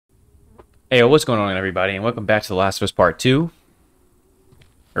Hey, what's going on, everybody, and welcome back to The Last of Us Part 2.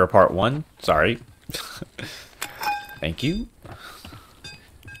 Or Part 1, sorry. Thank you.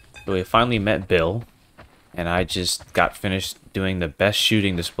 So we finally met Bill, and I just got finished doing the best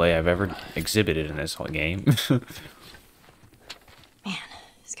shooting display I've ever exhibited in this whole game. Man,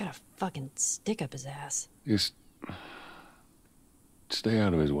 he's got a fucking stick up his ass. Just stay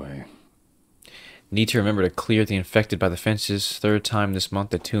out of his way. Need to remember to clear the infected by the fences. Third time this month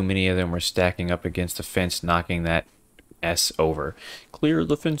that too many of them were stacking up against the fence, knocking that S over. Clear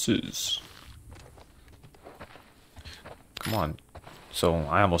the fences. Come on. So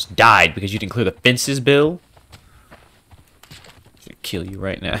I almost died because you didn't clear the fences, Bill? Should kill you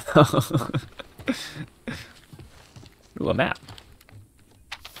right now. Ooh, a map.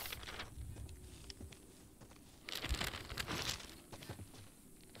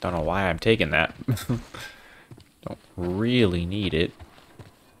 Don't know why I'm taking that. Don't really need it.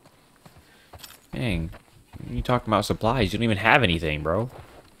 Dang. You talking about supplies, you don't even have anything, bro.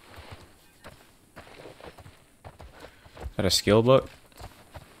 Is that a skill book?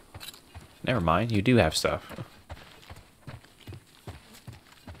 Never mind, you do have stuff.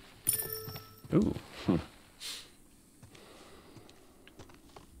 Ooh.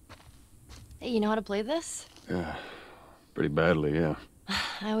 Hey, you know how to play this? Yeah, pretty badly, yeah.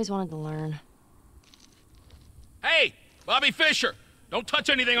 I always wanted to learn. Hey, Bobby Fischer! Don't touch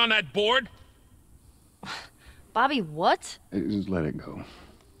anything on that board! Bobby, what? Hey, just let it go.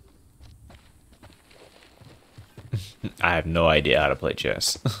 I have no idea how to play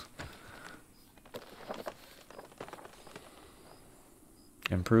chess.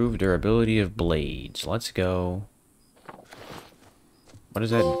 Improve durability of blades. Let's go. What does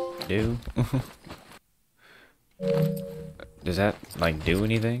that do? Does that, like, do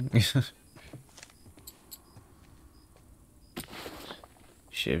anything?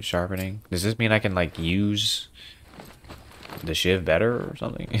 Shiv sharpening. Does this mean I can, like, use the shiv better or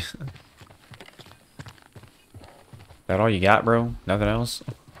something? Is that all you got, bro? Nothing else?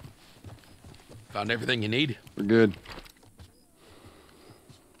 Found everything you need? We're good.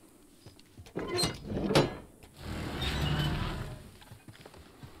 All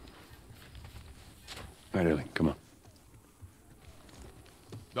right, Ellie, come on.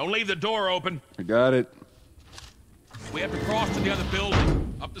 Don't leave the door open. I got it. We have to cross to the other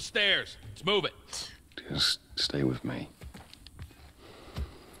building. Up the stairs. Let's move it. Just stay with me.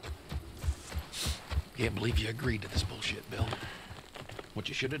 Can't believe you agreed to this bullshit, Bill. What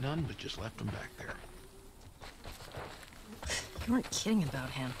you should have done was just left him back there. You weren't kidding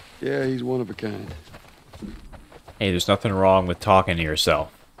about him. Yeah, he's one of a kind. Hey, there's nothing wrong with talking to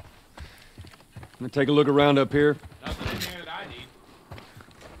yourself. I'm gonna take a look around up here. Nothing in there that I need.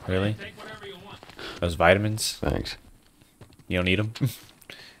 Really? Take whatever you want. Those vitamins? Thanks. You don't need them?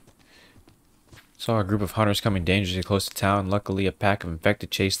 Saw a group of hunters coming dangerously close to town. Luckily, a pack of infected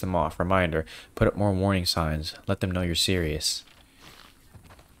chased them off. Reminder, put up more warning signs. Let them know you're serious.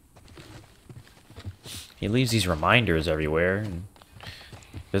 He leaves these reminders everywhere and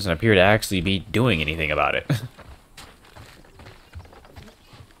doesn't appear to actually be doing anything about it.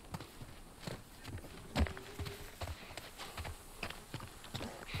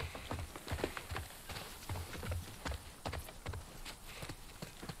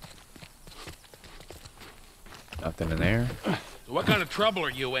 Nothing in there. So what kind of trouble are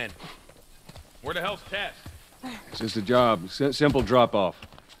you in? Where the hell's Tess? It's just a job. Simple drop-off.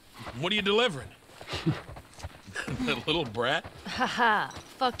 What are you delivering? That little brat? Haha,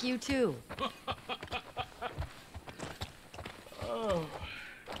 fuck you too. Oh.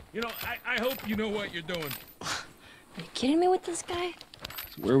 You know, I hope you know what you're doing. Are you kidding me with this guy?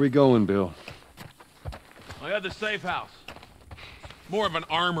 So where are we going, Bill? My other safe house. More of an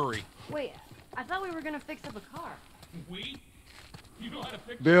armory. Wait, I thought we were gonna fix up a car. We? You know how to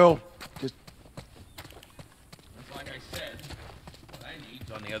fix Bill, just... That's like I said. What I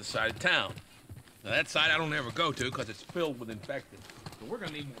need's on the other side of town. Now that side I don't ever go to because it's filled with infected. So we're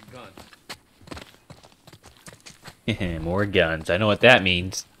gonna need more guns. More guns. I know what that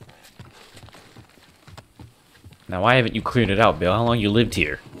means. Now, why haven't you cleared it out, Bill? How long you lived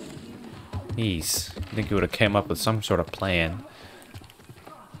here? Jeez. I think you would have come up with some sort of plan.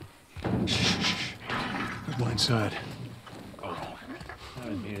 Go inside.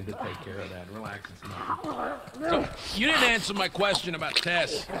 I needed to take care of that. Relax. So, you didn't answer my question about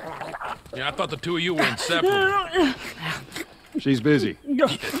Tess. Yeah, I thought the two of you were inseparable. She's busy. Yeah,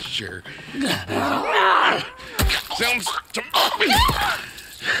 sure. Sounds to me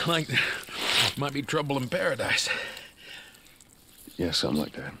like might be trouble in paradise. Yeah, something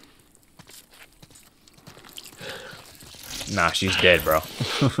like that. Nah, she's dead, bro.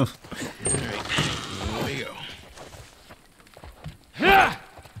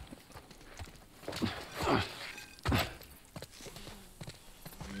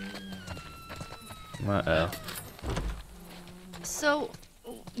 Uh-oh. So,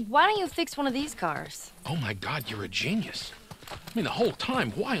 why don't you fix one of these cars? Oh my God, you're a genius. I mean, the whole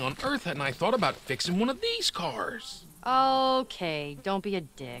time, why on earth hadn't I thought about fixing one of these cars? Okay, don't be a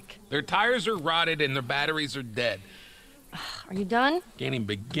dick. Their tires are rotted and their batteries are dead. Are you done? Can't even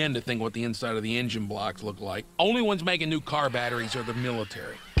begin to think what the inside of the engine blocks look like. Only ones making new car batteries are the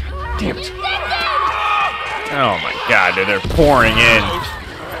military. Damn it. Oh my God, dude, they're pouring in.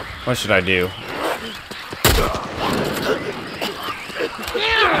 What should I do?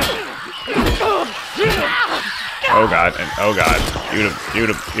 Oh God, and oh God.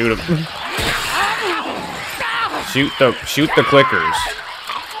 Shoot him. Shoot the clickers.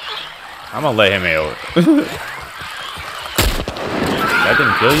 I'm gonna let him out. That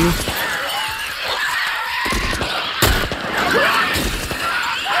didn't kill you?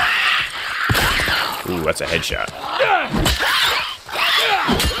 Ooh, that's a headshot.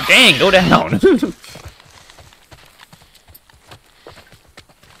 Dang, go down.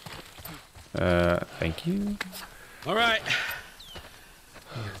 Thank you. All right.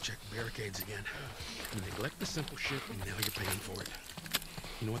 You gotta check the barricades again. You neglect the simple shit, and now you're paying for it.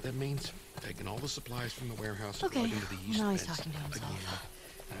 You know what that means? Taking all the supplies from the warehouse and Okay, plugging into the east now he's fence talking to himself.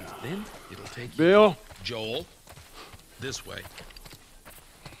 again. Then it'll take Bill? you, Joel, this way.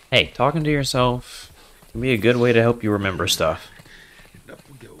 Hey, talking to yourself can be a good way to help you remember stuff. And up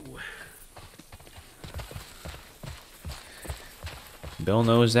we go. Bill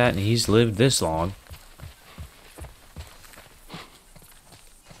knows that, and he's lived this long.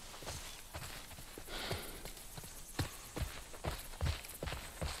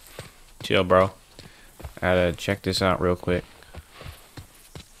 Chill, bro. I gotta check this out real quick.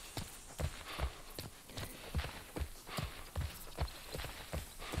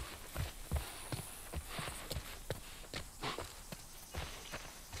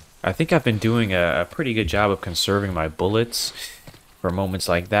 I think I've been doing a pretty good job of conserving my bullets for moments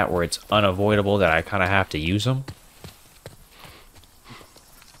like that where it's unavoidable that I kind of have to use them.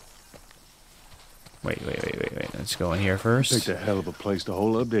 Wait. Let's go in here first. Picked a hell of a place to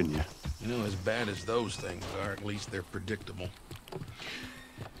hole up, didn't you? You know, as bad as those things are, at least they're predictable.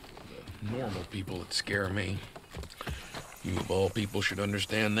 The normal people that scare me. You of all people should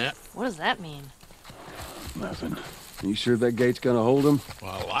understand that. What does that mean? Nothing. You sure that gate's gonna hold them?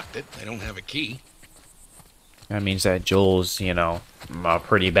 Well, I locked it. They don't have a key. That means that Joel's, you know, a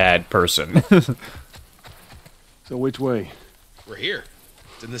pretty bad person. So which way? We're here.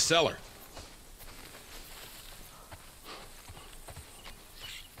 It's in the cellar.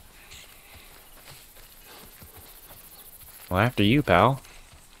 Well, after you, pal.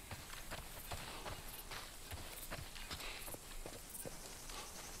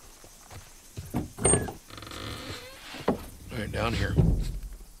 Right down here.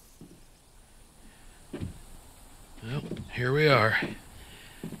 Well, here we are.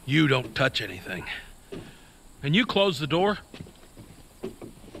 You don't touch anything. And you close the door?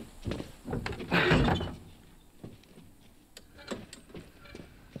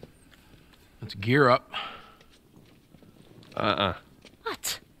 Let's gear up.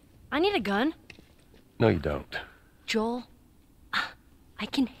 What? I need a gun. No, you don't. Joel, I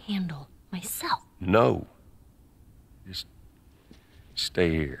can handle myself. No. Just stay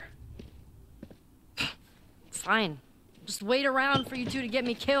here. Fine. Just wait around for you two to get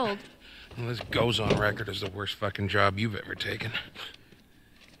me killed. Well, this goes on record as the worst fucking job you've ever taken.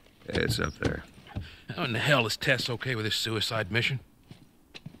 It's up there. How in the hell is Tess okay with this suicide mission?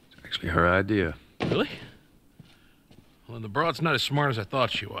 It's actually her idea. Really? Well, the broad's not as smart as I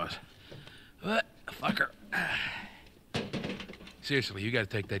thought she was. But, fuck her. Seriously, you gotta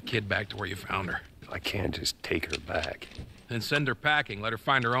take that kid back to where you found her. I can't just take her back. Then send her packing, let her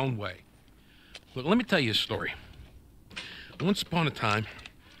find her own way. Look, let me tell you a story. Once upon a time,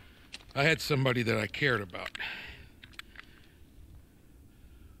 I had somebody that I cared about.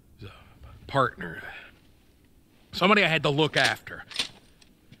 A partner. Somebody I had to look after.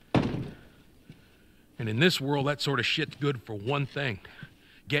 And in this world, that sort of shit's good for one thing.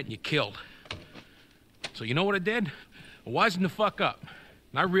 Getting you killed. So you know what I did? I wisened the fuck up.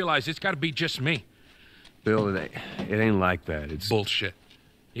 And I realized it's gotta be just me. Bill, it ain't like that. It's Bullshit.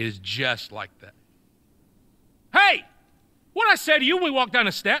 It is just like that. Hey! What'd I say to you when we walked down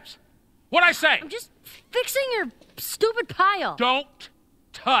the steps? What'd I say? I'm just fixing your stupid pile. Don't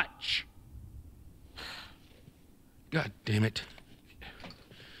touch. God damn it.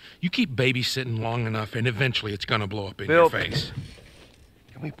 You keep babysitting long enough and eventually it's gonna blow up in your Bill. face.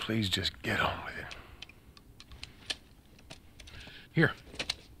 Can we please just get on with it? Here.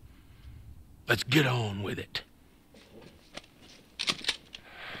 Let's get on with it.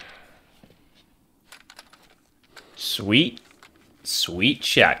 Sweet, sweet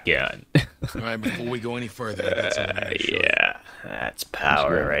shotgun. All right, before we go any further, I got something to show you. Yeah, that's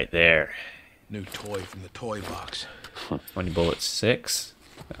power right there. New toy from the toy box. 20 bullets, 6.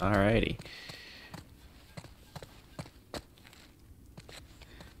 Alrighty.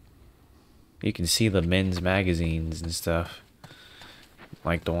 You can see the men's magazines and stuff.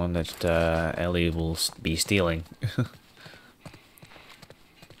 Like the one that Ellie will be stealing.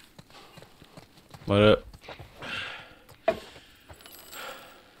 What up?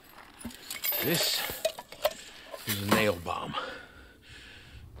 This is a nail bomb.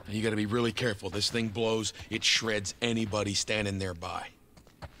 And you gotta be really careful. This thing blows, it shreds anybody standing nearby.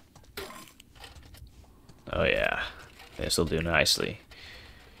 Oh yeah, this'll do nicely.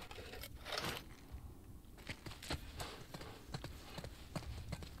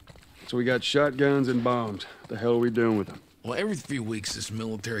 So we got shotguns and bombs. What the hell are we doing with them? Well, every few weeks, this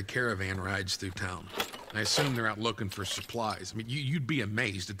military caravan rides through town. I assume they're out looking for supplies. I mean, you'd be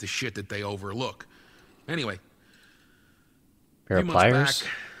amazed at the shit that they overlook. Anyway, Pair a of few months pliers?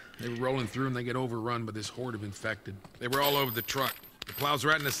 back, they were rolling through and they get overrun by this horde of infected. They were all over the truck. The plow's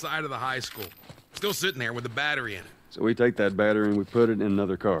right in the side of the high school. Still sitting there with the battery in it. So we take that battery and we put it in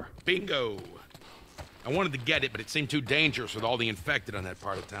another car. Bingo! I wanted to get it, but it seemed too dangerous with all the infected on that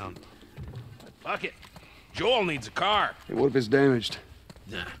part of town. Fuck it. Joel needs a car. Hey, what if it's damaged?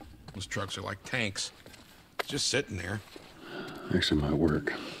 Nah, those trucks are like tanks. Just sitting there. Actually, might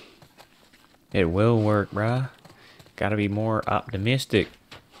work. It will work, bruh. Gotta be more optimistic.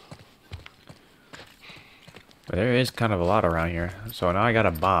 But there is kind of a lot around here. So now I got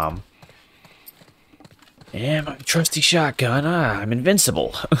a bomb. And my trusty shotgun. I'm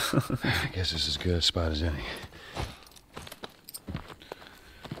invincible. I guess this is as good a spot as any.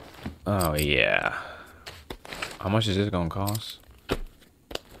 Oh, yeah. How much is this gonna cost?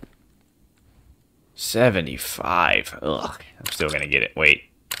 75. Ugh. I'm still gonna get it. Wait.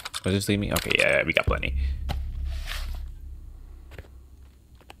 Does this leave me? Okay, yeah, we got plenty.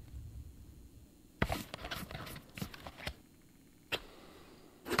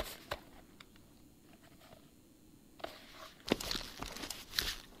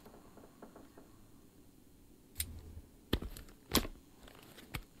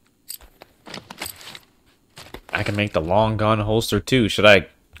 I can make the long gun holster too. Should I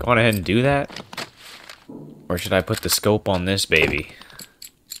go on ahead and do that? Or should I put the scope on this baby?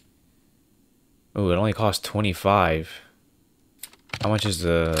 Ooh, it only costs 25. How much is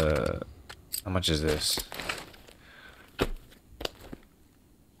the... How much is this?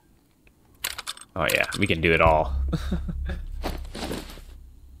 Oh yeah, we can do it all.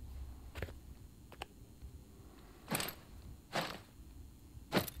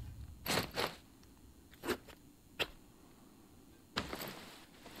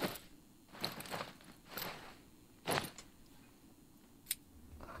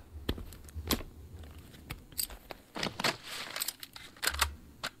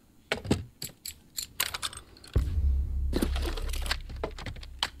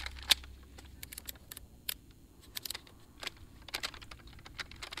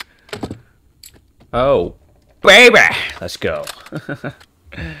 Oh, baby! Let's go. I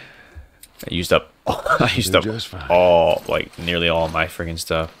used up Just fine. all, like, nearly all my friggin'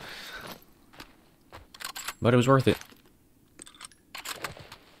 stuff. But it was worth it.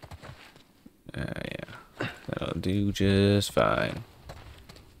 Yeah. That'll do just fine.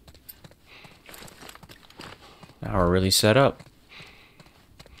 Now we're really set up.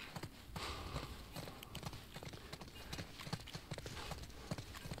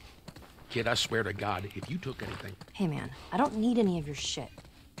 Kid, I swear to God, if you took anything... Hey, man, I don't need any of your shit.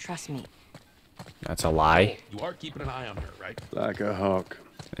 Trust me. That's a lie. You are keeping an eye on her, right? Like a hawk.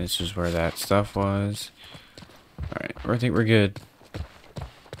 This is where that stuff was. Alright, I think we're good.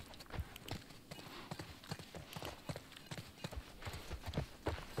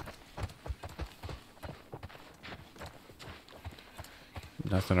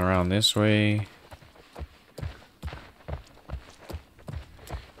 Nothing around this way.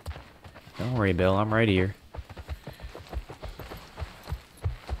 Don't worry, Bill. I'm right here.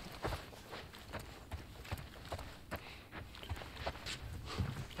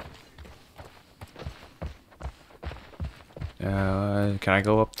 Can I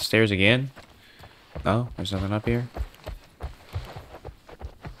go up the stairs again? Oh, there's nothing up here.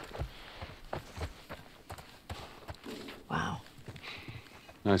 Wow.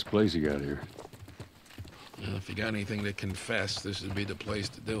 Nice place you got here. Well, if you got anything to confess, this would be the place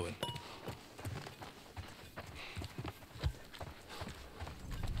to do it.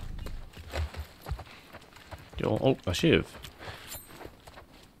 Oh, a shiv.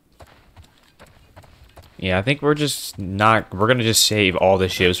 Yeah, I think we're just not... We're gonna just save all the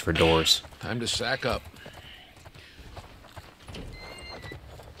shivs for doors. Time to sack up.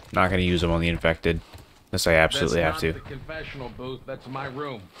 Not gonna use them on the infected. Unless I absolutely have to. That's not the confessional booth. That's my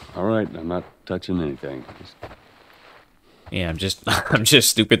room. All right, I'm not touching anything. Yeah, I'm just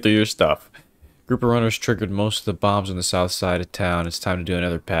stupid through your stuff. Group of runners triggered most of the bombs on the south side of town. It's time to do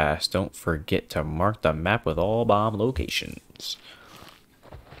another pass. Don't forget to mark the map with all bomb locations.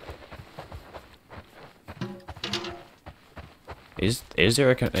 Is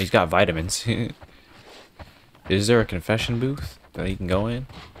there a... He's got vitamins. Is there a confession booth that he can go in?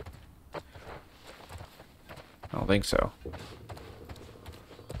 I don't think so.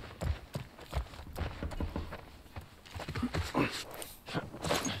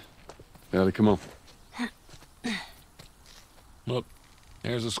 Ellie, come on. Look,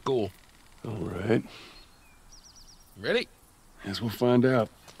 there's a school. All right. Ready? Guess we'll find out.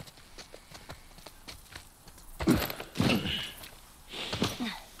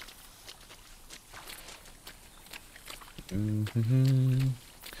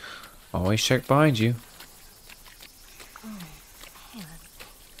 Always check behind you.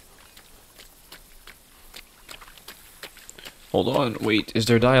 Hold on, wait, is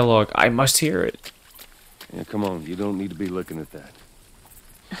there dialogue? I must hear it. Yeah, come on. You don't need to be looking at that.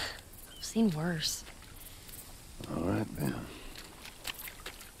 I've seen worse. All right, then.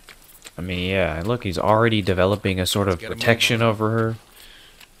 I mean, yeah, look, he's already developing a sort of protection over her.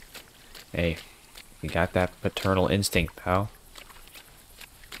 Hey, you got that paternal instinct, pal.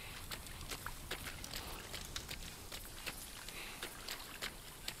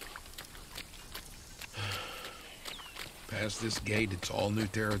 Past this gate, it's all new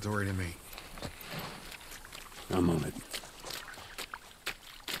territory to me. I'm on it.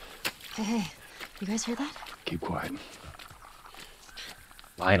 Hey, you guys hear that? Keep quiet.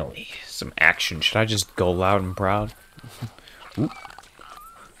 Finally, some action. Should I just go loud and proud? Oop.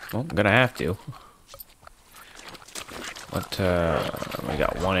 Well, I'm gonna have to. What, we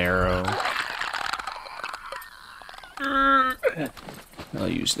got one arrow. I'll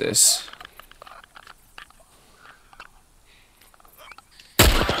use this.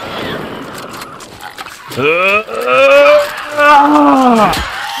 Uh-oh.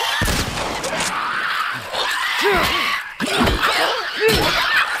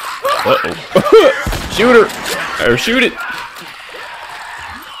 Shoot her! Or shoot it!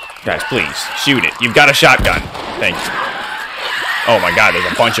 Guys, please, shoot it. You've got a shotgun. Thank you. Oh my god, there's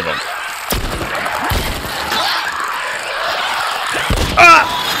a bunch of them. Ah!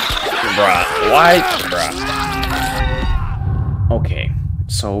 Bruh. Why? Bruh. Okay.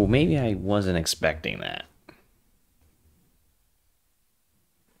 So maybe I wasn't expecting that.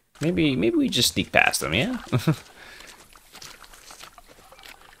 Maybe we just sneak past them, yeah?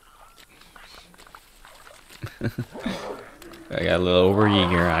 I got a little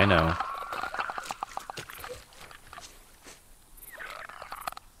overeager, I know.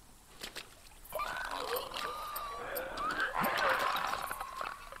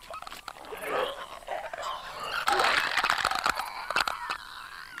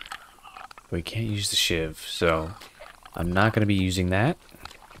 We can't use the shiv, so I'm not gonna be using that.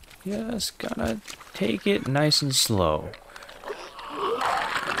 Just gotta take it nice and slow.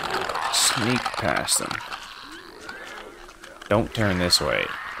 Sneak past them. Don't turn this way.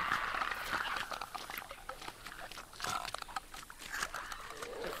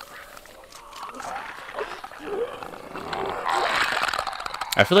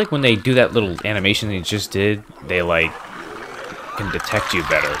 I feel like when they do that little animation they just did, they like can detect you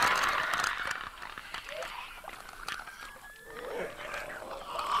better.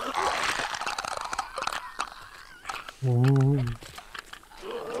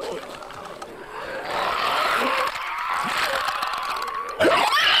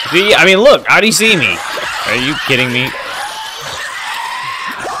 See, I mean, look, how do you see me? Are you kidding me?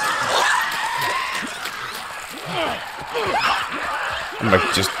 I'm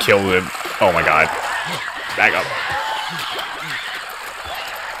gonna just kill him. Oh my god. Back up.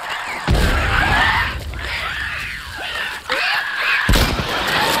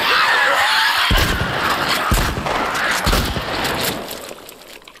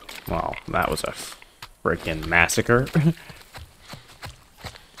 Wow, that was a freaking massacre.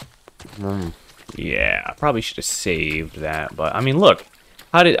 Yeah, I probably should have saved that, but I mean, look,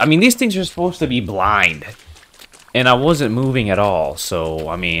 I mean, these things are supposed to be blind, and I wasn't moving at all, so,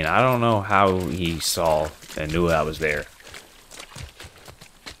 I mean, I don't know how he saw and knew I was there.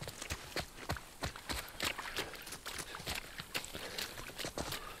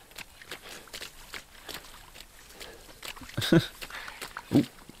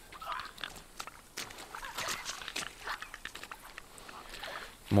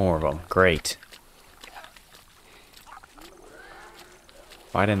 More of them. Great.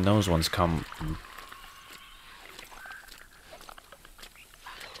 Why didn't those ones come?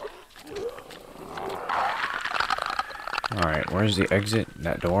 Alright, where's the exit?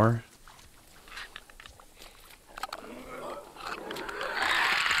 That door?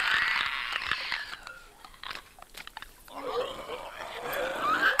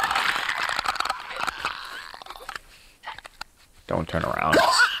 Don't turn around.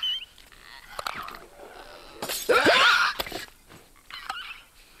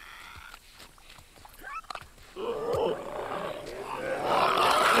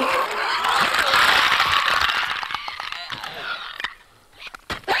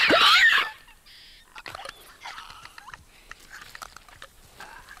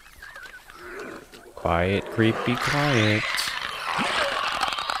 Quiet, creepy, quiet.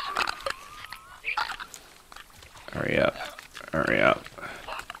 Hurry up. Hurry up.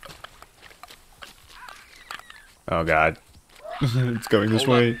 Oh god. It's going this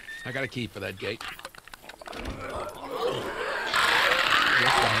Hold way. up. I got a key for that gate.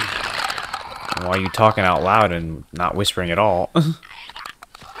 Why are you talking out loud and not whispering at all?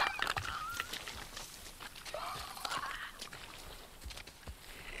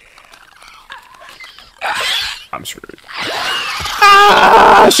 I'm screwed.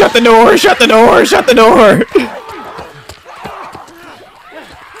 Ah! Shut the door! Shut the door! Shut the door!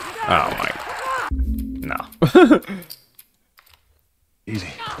 Oh my. No. Easy.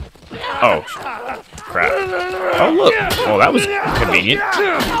 Oh. Crap. Oh, look. Oh, that was convenient.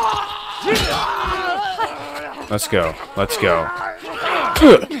 Let's go. Let's go.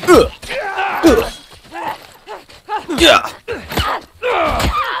 Yeah.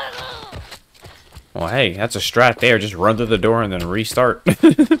 Well, hey, that's a strat there. Just run through the door and then restart.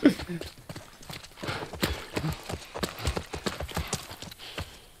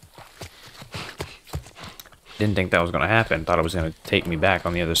 Didn't think that was going to happen. Thought it was going to take me back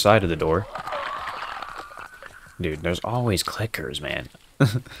on the other side of the door. Dude, there's always clickers, man.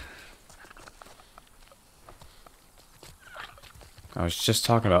 I was just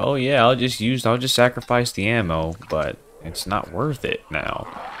talking about, oh yeah, I'll just sacrifice the ammo, but it's not worth it now.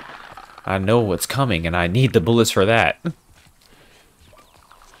 I know what's coming and I need the bullets for that.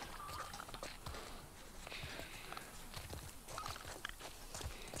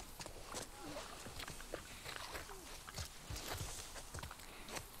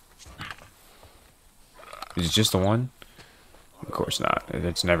 Is it just the one? Of course not.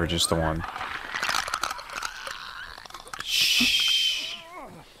 It's never just the one. Shh.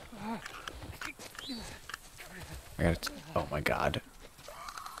 I gotta. Oh my god.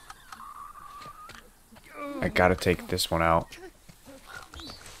 I gotta take this one out.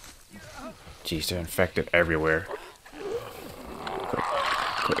 Jeez, they're infected everywhere. Quick,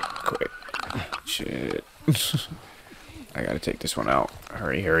 quick, quick. Shit. I gotta take this one out.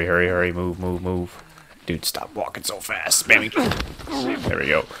 Hurry, hurry, hurry, hurry. Move, move, move. Dude, stop walking so fast. Spamming. There we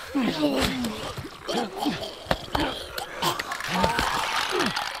go.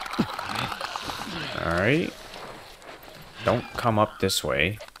 Alright. Don't come up this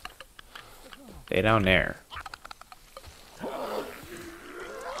way. Stay down there.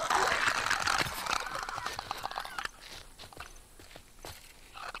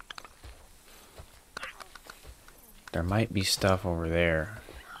 There might be stuff over there.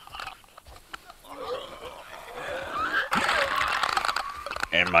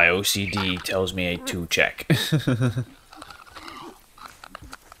 And my OCD tells me a 2 check.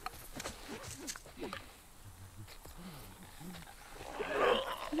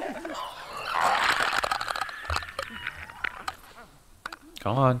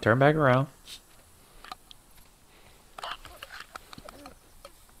 Come on, turn back around.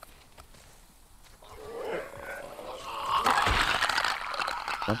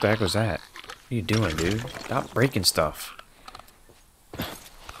 What the heck was that? What are you doing, dude? Stop breaking stuff.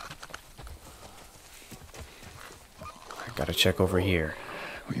 I gotta check over here.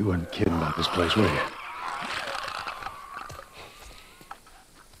 Well, you weren't kidding about this place, were you?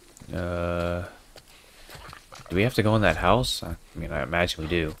 Do we have to go in that house? I mean, I imagine we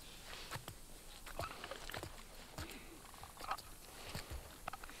do.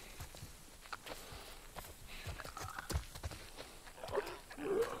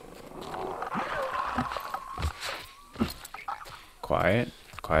 Quiet.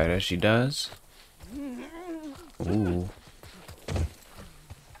 Quiet as she does. Ooh.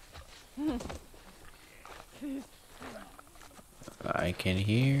 I can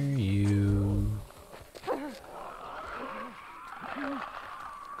hear you.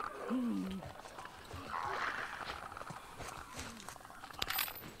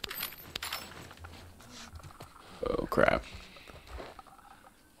 crap.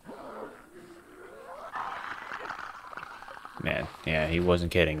 Man, yeah, he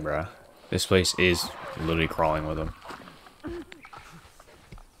wasn't kidding, bruh. This place is literally crawling with him.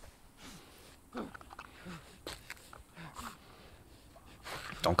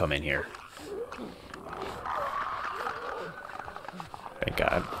 Don't come in here. Thank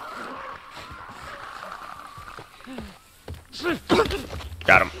God.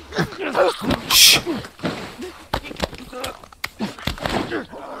 Got him. Shh.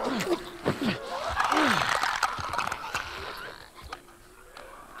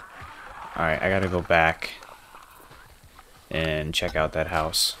 Alright, I gotta go back and check out that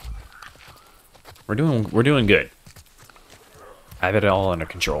house. We're doing good. I have it all under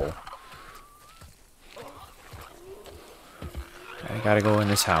control. I gotta go in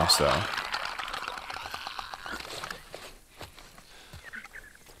this house though.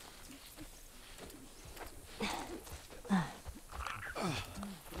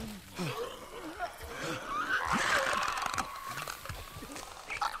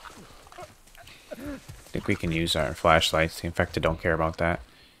 I think we can use our flashlights. The infected don't care about that.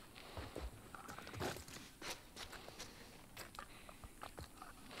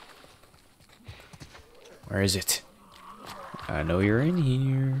 Where is it? I know you're in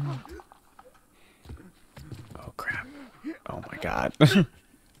here. Oh crap. Oh my God.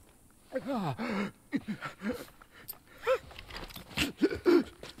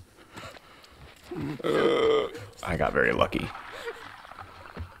 I got very lucky.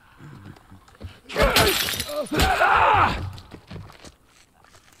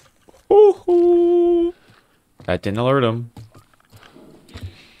 Woohoo! That didn't alert him.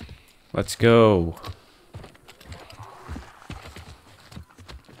 Let's go.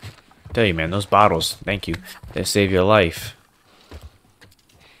 Tell you, man, those bottles, thank you. They save your life.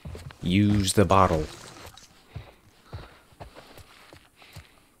 Use the bottle.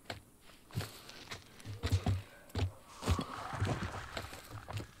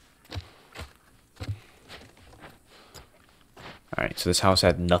 Alright, so this house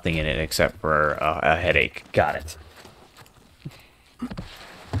had nothing in it except for a headache. Got it.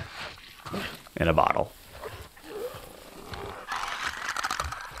 And a bottle.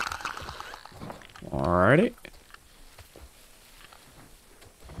 Alrighty.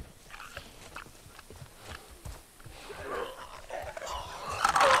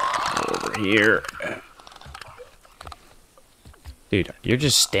 Over here. Dude, you're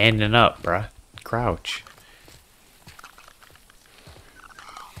just standing up, bruh. Crouch.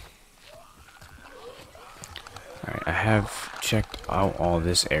 Alright, I have checked out all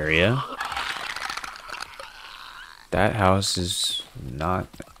this area. That house is not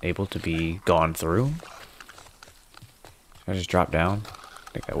able to be gone through. Should I just drop down?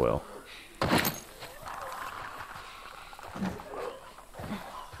 I think I will.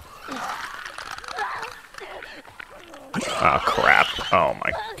 Oh crap. Oh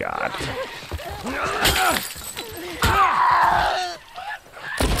my God.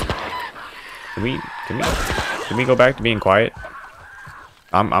 Can we go back to being quiet?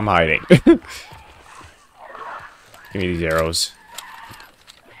 I'm hiding. Give me these arrows.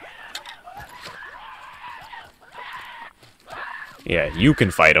 Yeah, you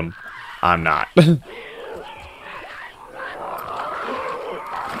can fight them. I'm not.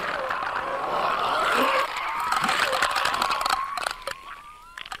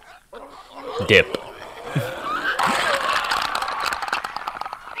 Dip.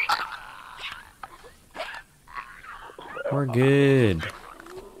 We're good.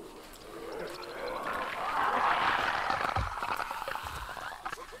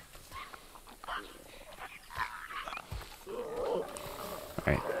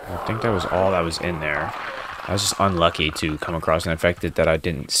 Alright, I think that was all that was in there. I was just unlucky to come across an infected that I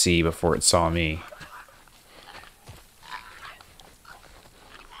didn't see before it saw me.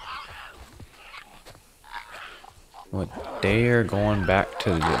 What, they're going back to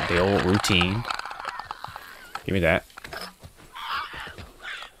the old routine. Give me that.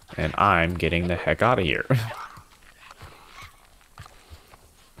 And I'm getting the heck out of here.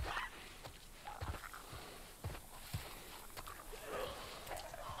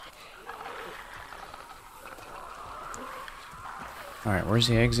 Alright, where's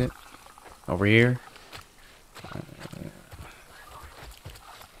the exit? Over here? What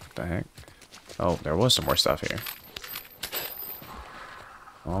the heck? Oh, there was some more stuff here.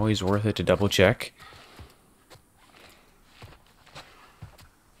 Always worth it to double check.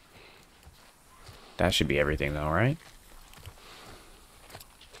 That should be everything though, right?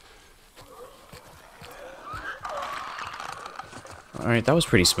 Alright, that was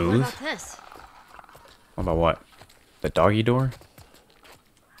pretty smooth. What about this? What about what? The doggy door?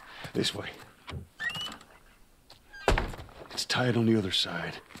 This way. It's tied on the other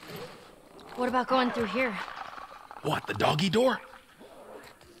side. What about going through here? What, the doggy door?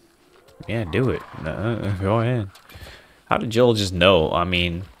 Yeah, do it. Go ahead. How did Joel just know? I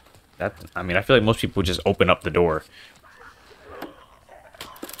mean, I feel like most people would just open up the door.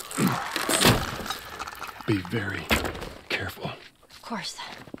 Be very careful. Of course.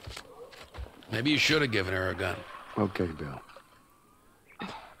 Maybe you should have given her a gun. Okay, Bill.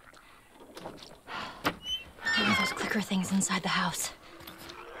 Maybe those clicker things inside the house.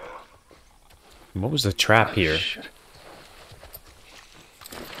 What was the trap here? Shit.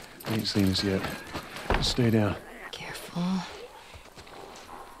 They ain't seen us yet. Just stay down. Careful.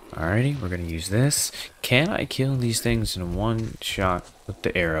 Alrighty, we're gonna use this. Can I kill these things in one shot with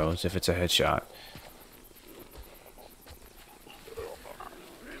the arrows if it's a headshot?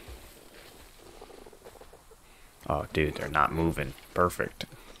 Oh, dude, they're not moving. Perfect.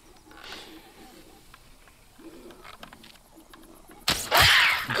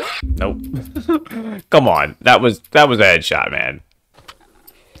 Nope. Come on, that was a headshot, man.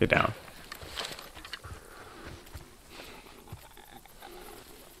 Get down.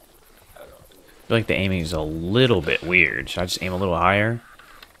 I feel like the aiming is a little bit weird. Should I just aim a little higher?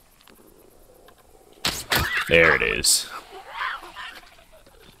 There it is.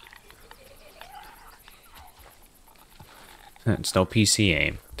 It's no PC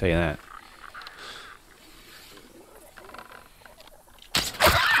aim, I'll tell you that.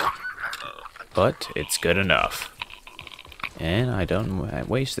 But it's good enough. And I don't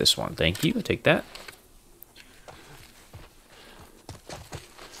waste this one. Thank you. I'll take that.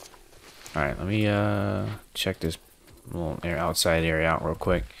 Alright, let me check this little outside area out real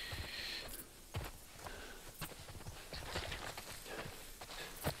quick.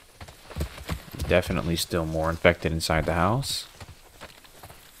 Definitely still more infected inside the house.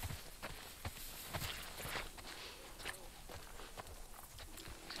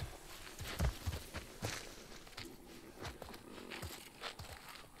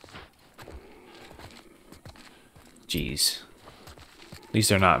 Jeez. At least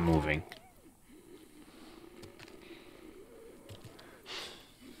they're not moving.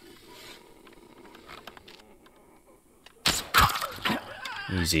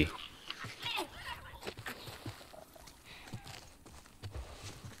 Easy.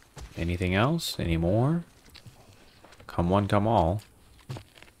 Anything else? Any more? Come one, come all.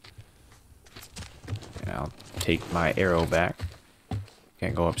 And I'll take my arrow back.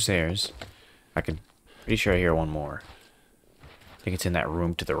 Can't go upstairs. I can... Pretty sure I hear one more. I think it's in that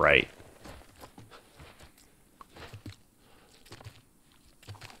room to the right.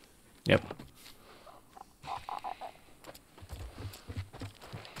 Yep.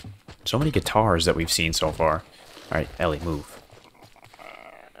 So many guitars that we've seen so far. Alright, Ellie, move.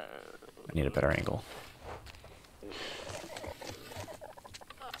 I need a better angle.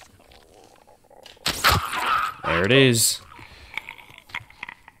 There it is.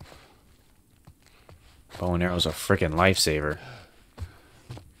 Bow and arrow's a freaking lifesaver.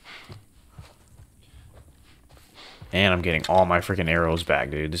 And I'm getting all my freaking arrows back,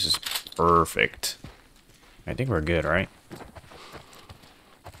 dude. This is perfect. I think we're good, right?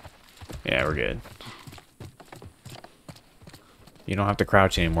 Yeah, we're good. You don't have to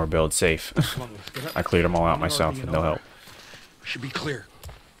crouch anymore, Bill. It's safe. I cleared them all out myself with no help. Should be clear.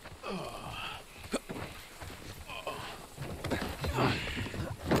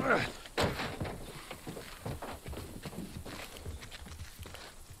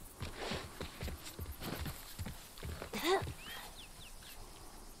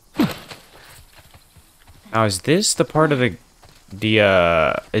 Now, is this the part of the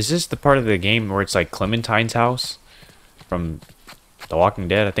is this the part of the game where it's like Clementine's house from The Walking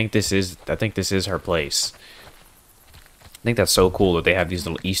Dead? I think this is her place. I think that's so cool that they have these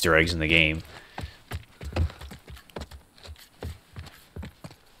little Easter eggs in the game.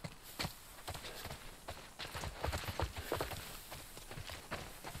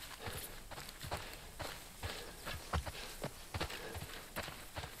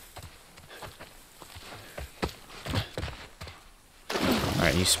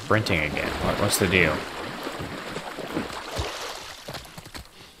 Alright, he's sprinting again. What's the deal?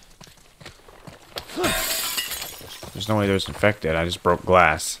 There's no way there's infected. I just broke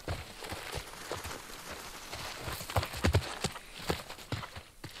glass.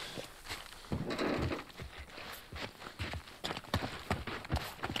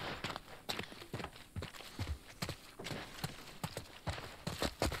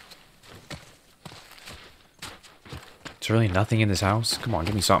 There's really nothing in this house? Come on,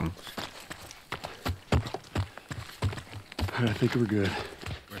 give me something. I think we're good.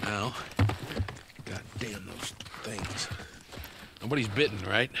 For now. God damn those things. Nobody's bitten,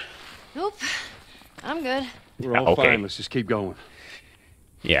 right? Nope. I'm good. We're all Okay. fine. Let's just keep going.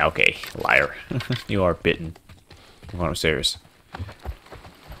 Yeah, okay, liar. You are bitten. I'm going upstairs.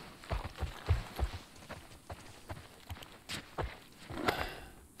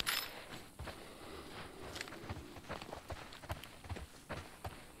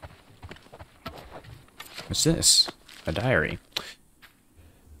 What's this? A diary.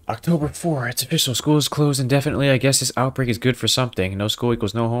 October 4, it's official. School is closed indefinitely. I guess this outbreak is good for something. No school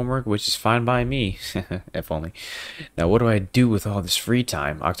equals no homework, which is fine by me. If only. Now, what do I do with all this free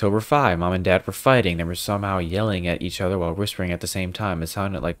time? October 5, Mom and Dad were fighting. They were somehow yelling at each other while whispering at the same time. It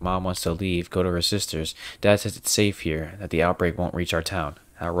sounded like Mom wants to leave, go to her sister's. Dad says it's safe here, that the outbreak won't reach our town.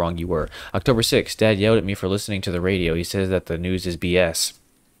 How wrong you were. October 6, Dad yelled at me for listening to the radio. He says that the news is BS.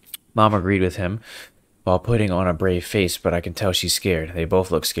 Mom agreed with him while putting on a brave face, but I can tell she's scared. They both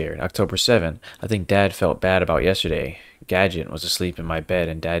look scared. October 7, I think Dad felt bad about yesterday. Gadget was asleep in my bed,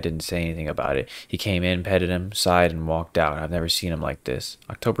 and Dad didn't say anything about it. He came in, petted him, sighed, and walked out. I've never seen him like this.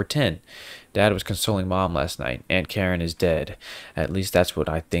 October 10, Dad was consoling Mom last night. Aunt Karen is dead. At least that's what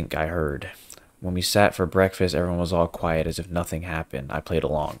I think I heard. When we sat for breakfast, everyone was all quiet as if nothing happened. I played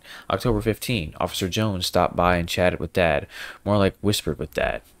along. October 15, Officer Jones stopped by and chatted with Dad. More like whispered with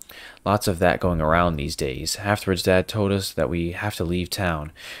Dad. Lots of that going around these days. Afterwards, Dad told us that we have to leave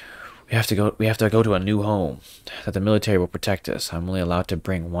town. We have to go to a new home. That the military will protect us. I'm only allowed to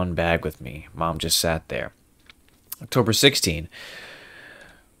bring one bag with me. Mom just sat there. October 16.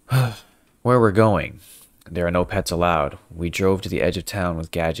 Where we're going. There are no pets allowed. We drove to the edge of town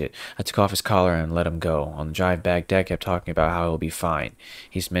with Gadget. I took off his collar and let him go. On the drive back, Dad kept talking about how he'll be fine.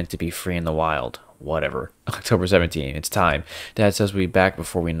 He's meant to be free in the wild. Whatever. October 17. It's time. Dad says we'll be back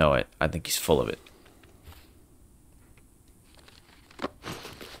before we know it. I think he's full of it.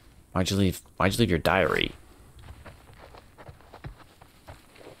 Why'd you leave your diary?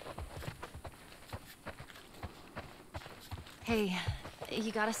 Hey,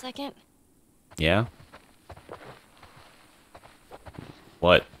 you got a second? Yeah?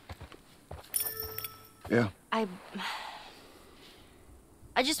 What? Yeah. I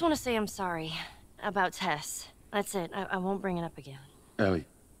just want to say I'm sorry about Tess. That's it. I won't bring it up again. Ellie,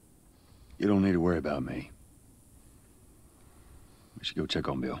 you don't need to worry about me. We should go check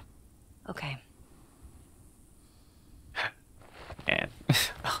on Bill. Okay. Man.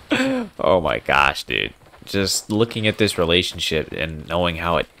 Oh my gosh, dude. Just looking at this relationship and knowing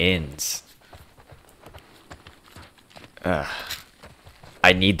how it ends.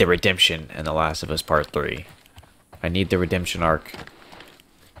 I need the redemption in The Last of Us Part 3. I need the redemption arc.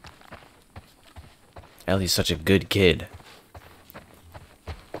 Ellie's such a good kid.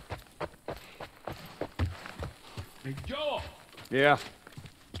 Hey, Joel! Yeah.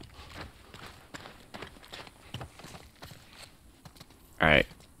 Alright.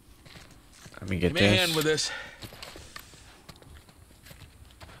 Let me get Give me a this. hand with this.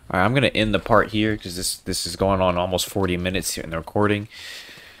 Alright, I'm gonna end the part here because this is going on almost 40 minutes here in the recording.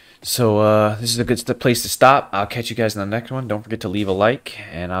 So this is a good place to stop. I'll catch you guys in the next one. Don't forget to leave a like,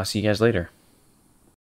 and I'll see you guys later.